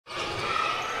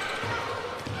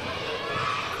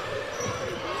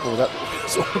Oh, that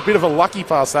was a bit of a lucky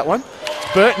pass, that one.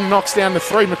 Burton knocks down the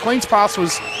three. McLean's pass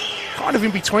was kind of in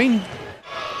between.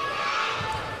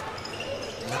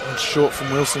 That one's short from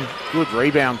Wilson. Good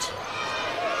rebound.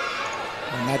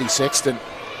 And Matty Sexton.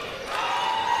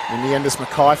 In the end, it's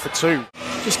Mckay for two.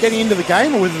 Just getting into the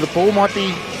game, or whether the ball might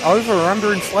be over or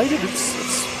underinflated.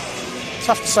 It's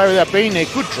tough to say without being there.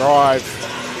 Good drive.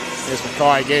 There's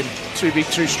Mckay again. Too big,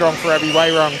 too strong for Abby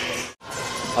Wayrung.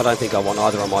 I don't think I want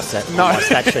either on my stat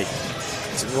sheet.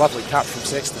 It's a lovely cut from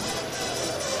Sexton.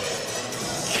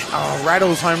 Oh,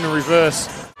 rattles home to reverse.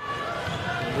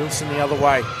 Wilson the other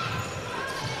way.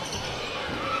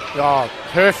 Oh,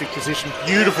 perfect position.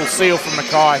 Beautiful seal from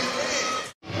Mckay.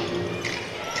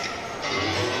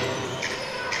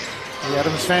 The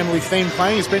Adams family theme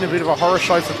playing has been a bit of a horror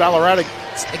show for Ballarat.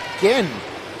 Again,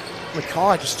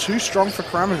 Mckay just too strong for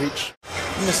Kramovic.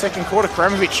 In the second quarter,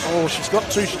 Kramovic, oh, she's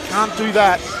got two. She can't do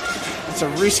that. It's a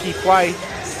risky play.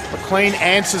 McLean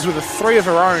answers with a three of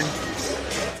her own.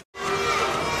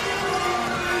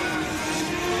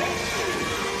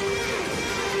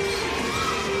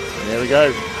 And there we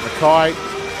go. Mckay,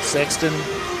 Sexton.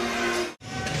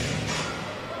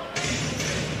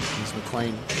 Here's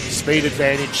McLean. Speed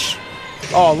advantage.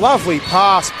 Oh, lovely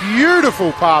pass.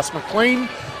 Beautiful pass. McLean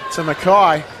to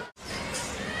Mckay.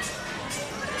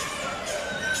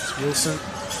 Wilson.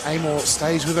 Amor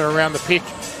stays with her around the pick.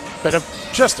 But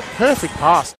just a perfect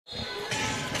pass.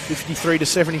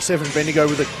 53-77. Bendigo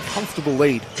with a comfortable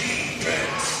lead.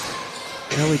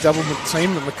 Early double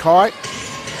team to Mckay.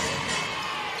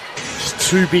 Just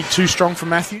too big, too strong for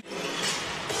Matthew.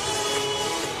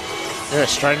 Yeah,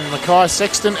 straight in Mckay.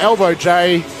 Sexton, elbow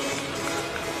J.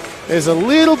 There's a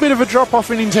little bit of a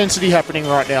drop-off in intensity happening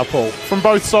right now, Paul. From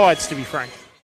both sides, to be frank.